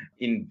 So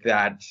in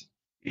that,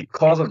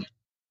 because of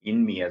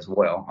in me as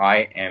well,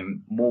 I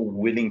am more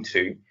willing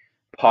to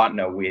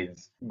partner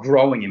with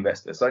growing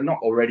investors. So not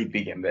already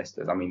big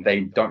investors. I mean,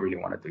 they don't really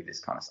want to do this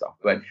kind of stuff,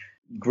 but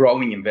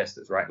growing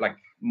investors, right? Like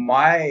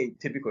my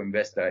typical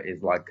investor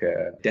is like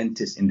a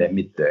dentist in their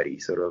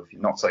mid-30s, sort of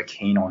not so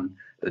keen on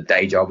the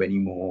day job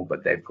anymore,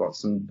 but they've got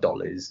some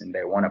dollars and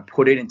they want to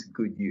put it into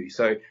good use.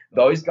 So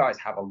those guys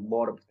have a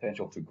lot of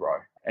potential to grow.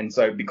 And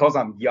so because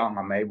I'm young,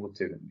 I'm able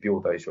to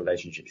build those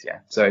relationships.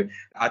 Yeah. So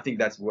I think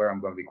that's where I'm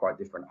going to be quite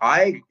different.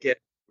 I get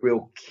a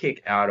real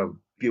kick out of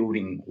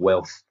building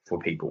wealth for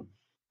people.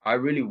 I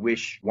really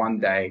wish one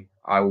day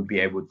I will be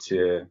able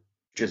to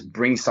just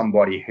bring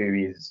somebody who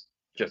is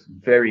just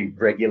very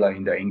regular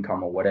in their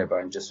income or whatever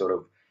and just sort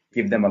of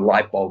give them a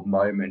light bulb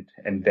moment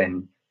and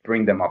then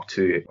bring them up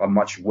to a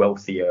much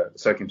wealthier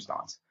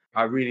circumstance.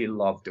 I really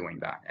love doing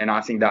that. And I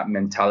think that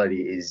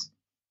mentality is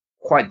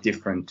quite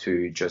different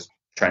to just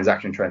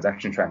transaction,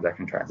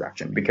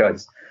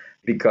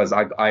 because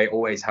I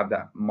always have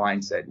that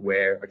mindset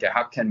where, okay,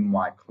 how can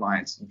my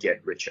clients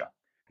get richer?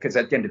 Because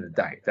at the end of the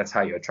day, that's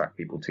how you attract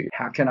people to you.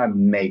 How can I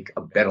make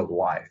a better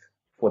life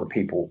for the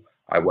people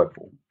I work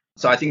for?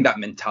 So I think that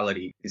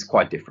mentality is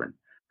quite different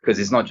because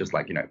it's not just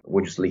like,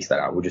 we'll just lease that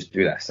out. We'll just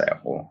do that sale.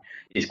 Or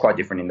it's quite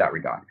different in that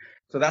regard.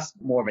 So that's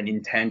more of an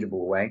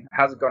intangible way.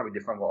 How's it going to be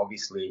different? Well,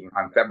 obviously,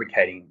 I'm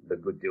fabricating the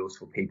good deals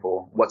for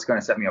people. What's going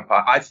to set me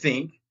apart? I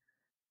think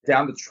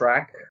down the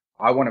track,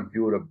 I want to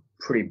build a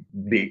pretty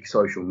big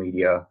social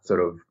media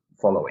sort of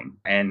following.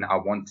 And I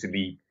want to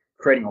be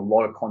creating a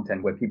lot of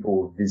content where people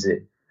will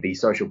visit the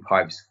social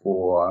pipes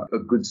for a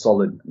good,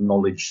 solid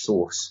knowledge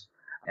source.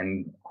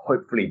 And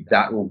hopefully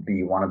that will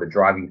be one of the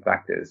driving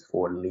factors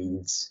for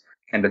leads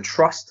and the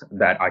trust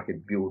that I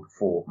could build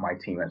for my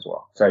team as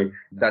well. So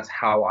that's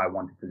how I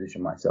want to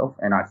position myself.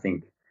 And I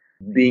think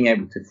being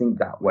able to think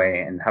that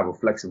way and have a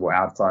flexible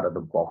outside of the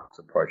box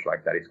approach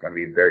like that is going to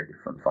be very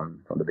different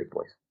from the big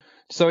boys.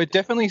 So it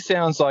definitely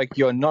sounds like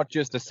you're not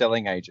just a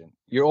selling agent.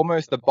 You're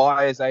almost a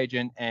buyer's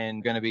agent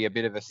and going to be a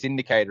bit of a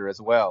syndicator as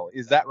well.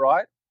 Is that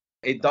right?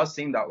 It does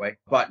seem that way.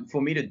 But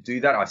for me to do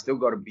that, I still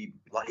got to be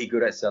bloody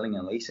good at selling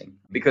and leasing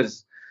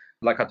because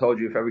like I told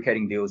you,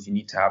 fabricating deals, you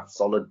need to have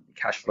solid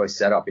cash flow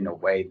set up in a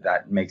way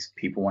that makes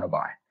people want to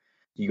buy.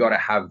 You got to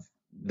have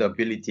the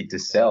ability to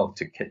sell,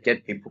 to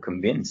get people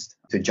convinced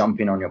to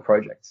jump in on your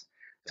projects.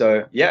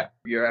 So yeah,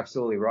 you're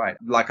absolutely right.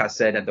 Like I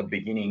said at the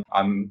beginning,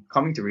 I'm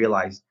coming to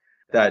realize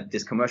that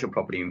this commercial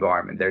property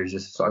environment, there's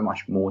just so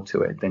much more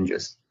to it than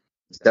just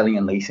selling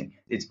and leasing.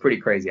 It's pretty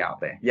crazy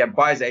out there. Yeah,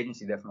 buyer's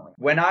agency, definitely.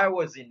 When I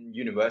was in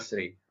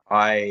university,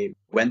 I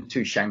went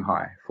to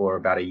Shanghai for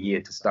about a year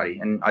to study,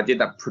 and I did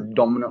that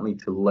predominantly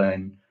to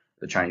learn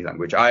the Chinese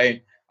language.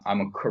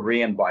 I'm a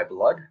Korean by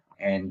blood,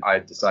 and I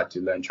decided to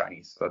learn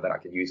Chinese so that I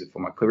could use it for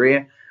my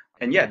career.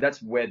 And yeah,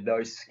 that's where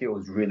those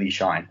skills really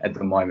shine at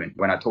the moment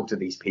when I talk to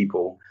these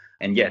people.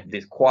 And yeah,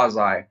 this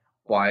quasi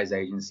buyer's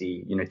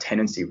agency,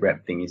 tenancy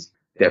rep thing is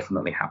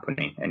definitely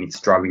happening, and it's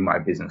driving my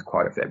business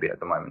quite a fair bit at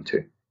the moment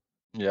too.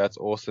 Yeah, that's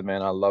awesome,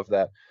 man. I love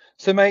that.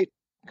 So, mate,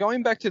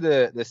 going back to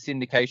the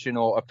syndication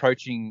or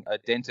approaching a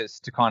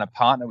dentist to kind of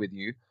partner with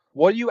you,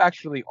 what are you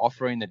actually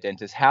offering the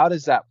dentist? How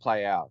does that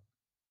play out?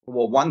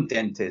 Well, one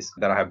dentist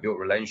that I have built a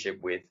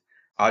relationship with,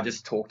 I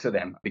just talk to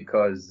them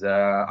because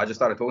I just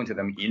started talking to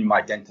them in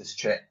my dentist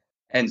chair.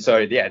 And so,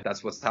 yeah,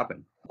 that's what's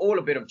happened. All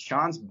a bit of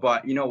chance,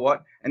 but you know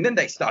what? And then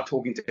they start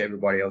talking to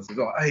everybody else. They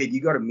go, hey,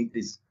 you got to meet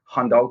this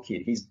Handal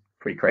kid. He's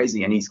pretty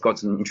crazy and he's got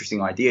some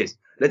interesting ideas.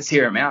 Let's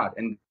hear him out.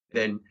 And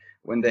then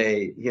when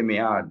they hear me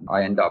out,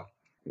 I end up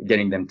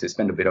getting them to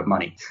spend a bit of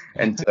money.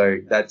 And so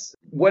that's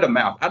word of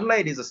mouth.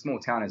 Adelaide is a small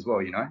town as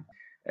well,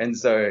 And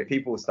so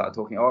people start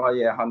talking, oh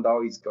yeah,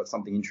 Handal, he's got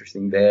something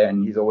interesting there.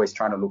 And he's always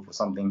trying to look for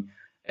something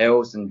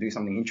else and do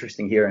something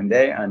interesting here and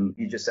there. And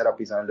he just set up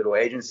his own little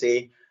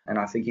agency. And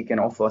I think he can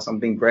offer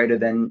something greater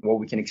than what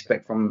we can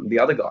expect from the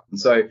other guy. And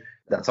so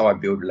that's how I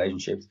build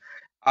relationships.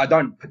 I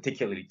don't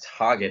particularly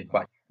target,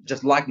 but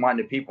just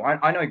like-minded people.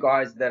 I know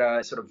guys that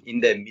are sort of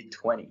in their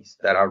mid-20s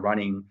that are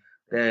running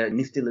their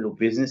nifty little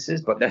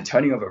businesses, but they're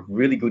turning over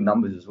really good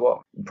numbers as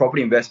well.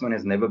 Property investment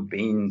has never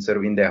been sort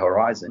of in their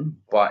horizon,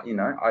 but,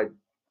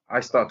 I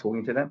start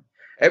talking to them.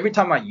 Every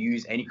time I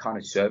use any kind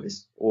of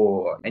service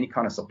or any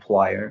kind of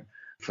supplier,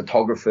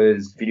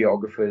 photographers,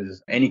 videographers,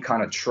 any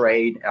kind of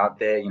trade out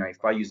there,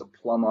 if I use a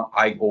plumber,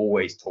 I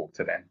always talk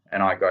to them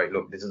and I go,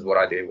 look, this is what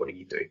I do. What do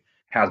you do?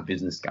 How's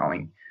business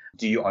going?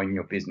 Do you own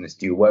your business?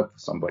 Do you work for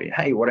somebody?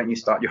 Hey, why don't you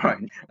start your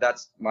own?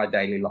 That's my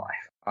daily life.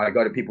 I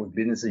go to people's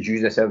businesses, use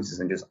their services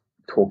and just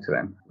talk to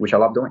them, which I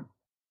love doing.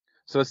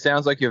 So it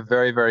sounds like you're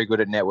very, very good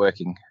at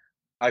networking.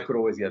 I could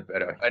always get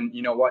better. And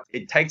you know what?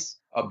 It takes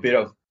a bit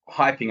of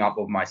hyping up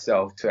of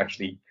myself to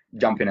actually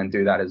jump in and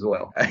do that as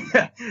well.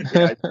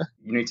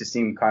 You need to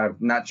seem kind of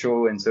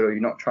natural and sort of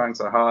you're not trying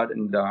so hard.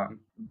 And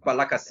but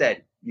like I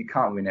said, you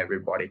can't win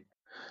everybody.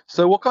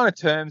 So what kind of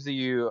terms are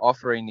you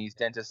offering these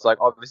dentists? Like,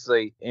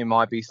 obviously, it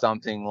might be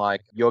something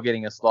like you're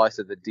getting a slice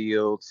of the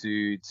deal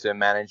to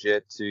manage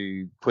it,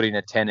 to put in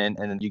a tenant,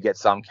 and then you get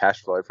some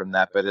cash flow from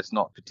that, but it's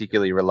not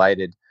particularly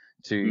related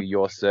to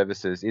your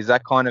services. Is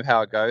that kind of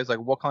how it goes? Like,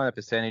 what kind of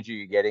percentage are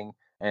you getting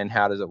and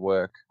how does it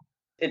work?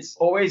 It's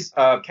always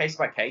case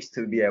by case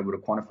to be able to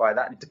quantify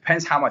that. It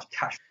depends how much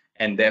cash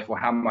and therefore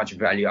how much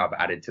value I've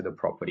added to the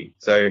property.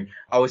 So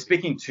I was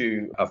speaking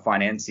to a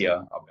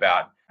financier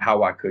about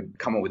how I could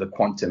come up with a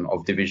quantum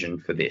of division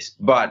for this.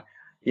 But,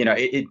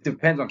 it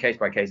depends on case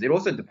by case. It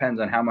also depends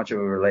on how much of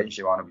a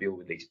relationship I want to build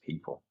with these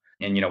people.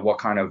 And, what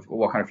kind of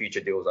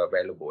future deals are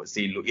available.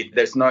 See, look,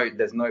 there's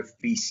no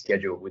fee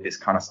schedule with this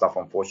kind of stuff,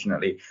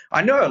 unfortunately.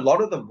 I know a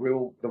lot of the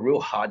real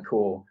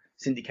hardcore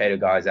syndicator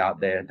guys out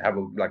there have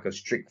a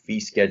strict fee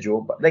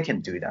schedule, but they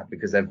can do that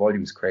because their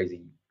volume is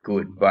crazy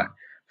good. But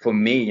for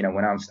me,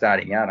 when I'm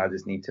starting out, I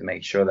just need to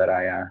make sure that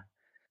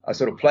I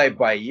sort of play it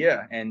by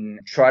ear and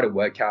try to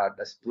work out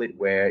a split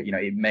where,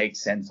 it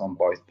makes sense on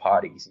both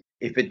parties.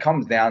 If it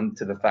comes down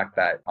to the fact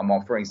that I'm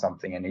offering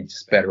something and it's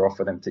just better off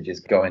for them to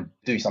just go and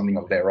do something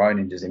of their own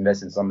and just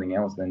invest in something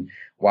else, then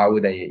why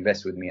would they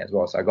invest with me as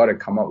well? So I got to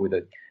come up with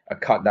a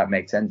cut that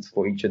makes sense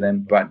for each of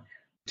them. But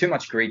too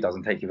much greed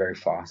doesn't take you very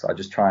far. So I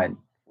just try and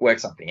work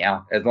something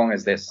out. As long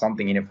as there's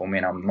something in it for me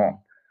and I'm not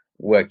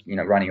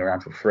running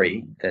around for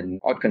free, then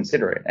I'd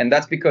consider it. And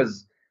that's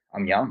because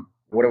I'm young.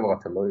 What have I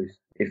got to lose?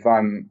 If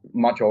I'm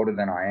much older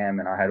than I am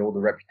and I had all the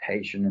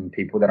reputation and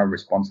people that I'm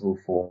responsible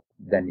for,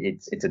 then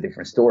it's a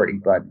different story.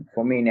 But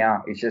for me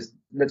now, it's just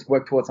let's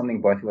work towards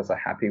something both of us are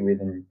happy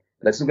with, and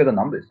let's look at the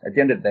numbers. At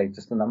the end of the day,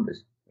 just the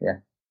numbers. Yeah.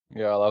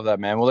 Yeah, I love that,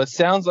 man. Well, it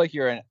sounds like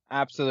you're an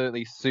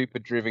absolutely super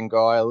driven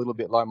guy, a little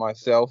bit like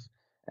myself,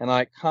 and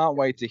I can't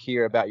wait to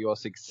hear about your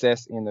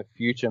success in the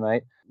future,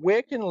 mate.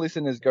 Where can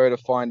listeners go to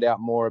find out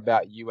more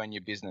about you and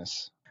your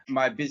business?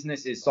 My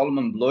business is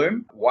Solomon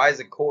Bloom. Why is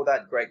it called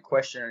that? Great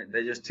question.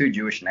 They're just two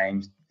Jewish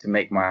names to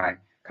make my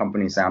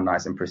company sound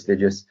nice and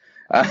prestigious.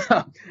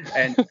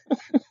 And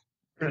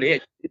really,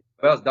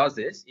 who else does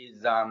this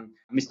is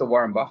Mr.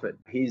 Warren Buffett.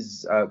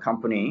 His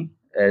company,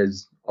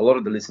 as a lot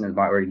of the listeners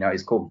might already know,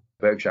 is called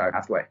Berkshire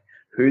Hathaway.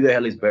 Who the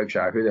hell is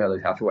Berkshire? Who the hell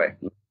is Hathaway?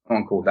 No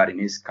one called that in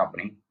his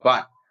company.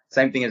 But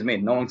same thing as me.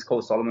 No one's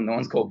called Solomon. No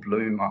one's called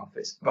Bloom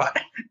Office.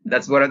 But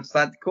that's what I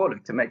decided to call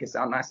it, to make it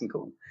sound nice and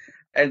cool.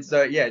 And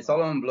so, yeah,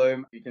 Solomon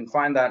Bloom. You can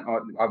find that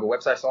on I have a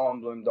website,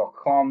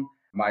 solomonbloom.com.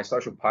 My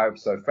social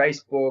pipes, so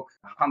Facebook,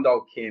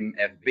 Handal Kim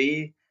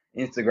FB,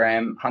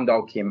 Instagram,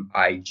 Handal Kim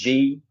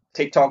IG,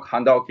 TikTok,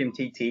 Handal Kim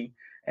TT.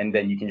 And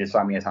then you can just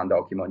find me as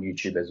Handal Kim on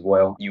YouTube as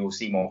well. You will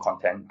see more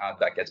content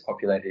that gets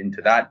populated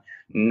into that.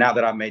 Now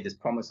that I've made this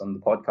promise on the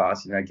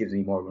podcast, it gives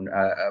me more of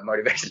a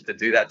motivation to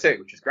do that too,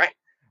 which is great.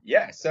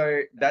 Yeah,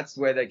 so that's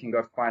where they can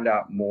go find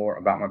out more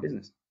about my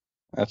business.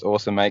 That's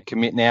awesome, mate.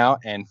 Commit now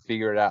and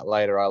figure it out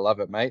later. I love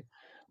it, mate.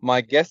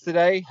 My guest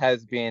today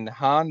has been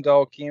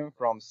Handal Kim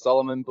from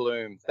Solomon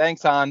Bloom.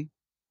 Thanks, Han.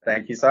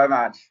 Thank you so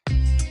much.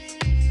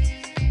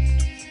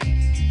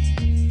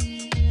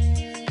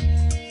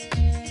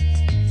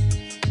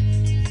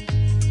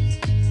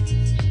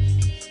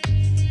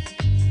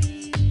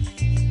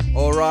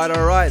 All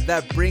right.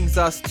 That brings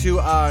us to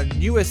our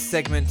newest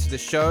segment to the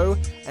show,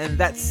 and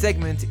that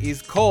segment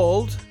is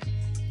called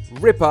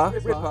Ripper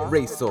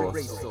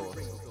Resource.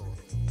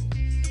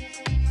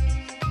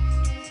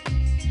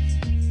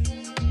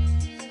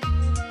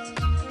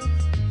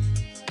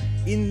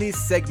 In this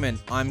segment,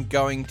 I'm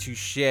going to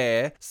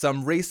share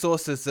some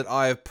resources that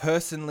I have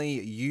personally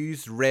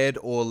used, read,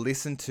 or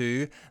listened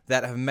to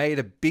that have made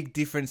a big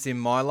difference in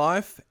my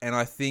life, and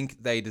I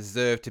think they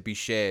deserve to be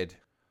shared.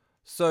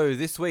 So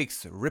this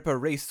week's Ripper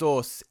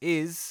resource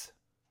is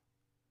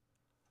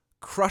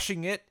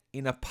Crushing It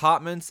in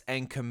Apartments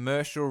and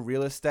Commercial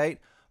Real Estate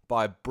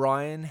by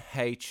Brian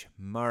H.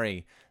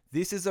 Murray.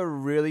 This is a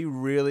really,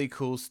 really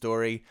cool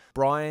story.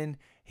 Brian,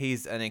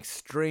 he's an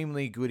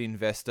extremely good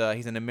investor.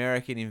 He's an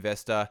American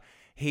investor.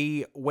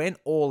 He went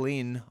all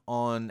in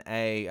on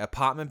a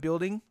apartment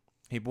building.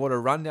 He bought a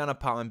rundown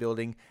apartment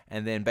building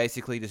and then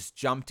basically just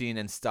jumped in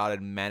and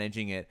started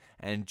managing it.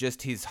 And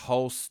just his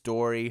whole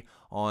story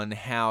on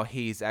how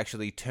he's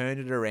actually turned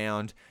it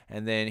around,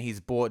 and then he's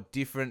bought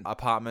different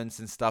apartments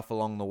and stuff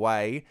along the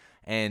way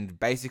and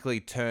basically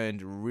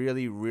turned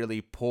really, really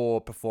poor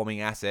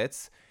performing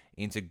assets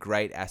into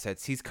great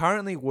assets. He's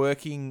currently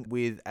working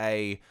with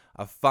a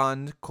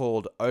fund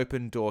called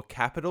Open Door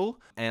Capital,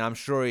 and I'm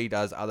sure he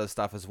does other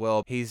stuff as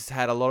well. He's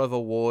had a lot of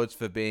awards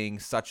for being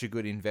such a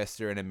good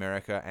investor in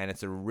America, and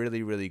it's a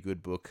really, really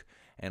good book,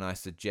 and I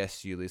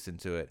suggest you listen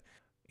to it.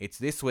 It's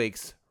this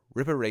week's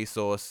Ripper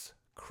Resource,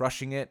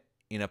 Crushing It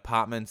in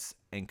Apartments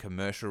and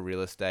Commercial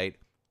Real Estate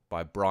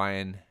by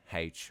Brian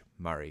H.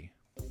 Murray.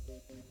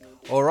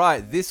 All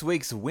right, this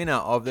week's winner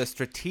of the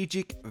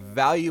Strategic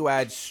Value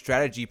Add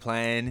Strategy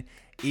Plan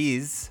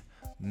is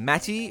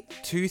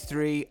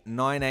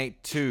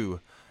Matty23982.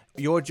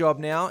 Your job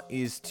now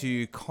is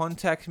to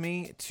contact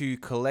me to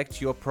collect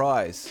your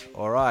prize.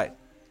 All right.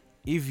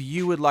 If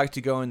you would like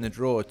to go in the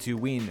draw to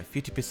win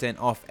 50%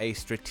 off a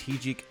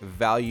Strategic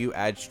Value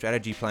Add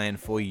Strategy Plan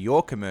for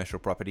your commercial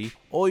property,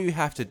 all you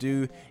have to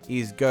do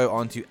is go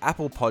onto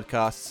Apple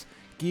Podcasts,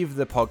 give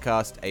the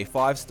podcast a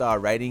 5-star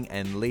rating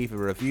and leave a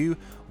review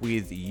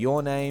with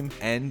your name,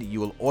 and you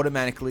will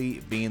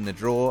automatically be in the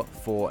draw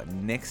for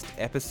next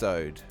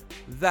episode.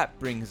 That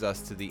brings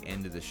us to the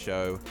end of the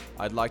show.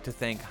 I'd like to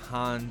thank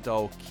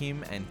Handal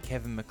Kim and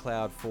Kevin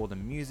MacLeod for the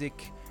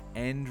music,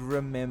 and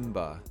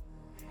remember,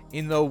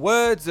 in the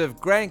words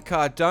of Grant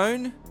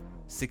Cardone,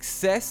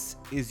 success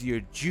is your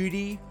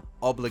duty,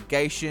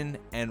 obligation,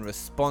 and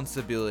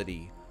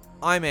responsibility.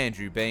 I'm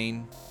Andrew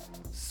Bean,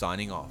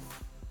 signing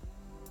off.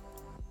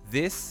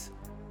 This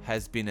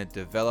has been a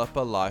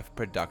Developer Life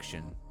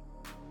production.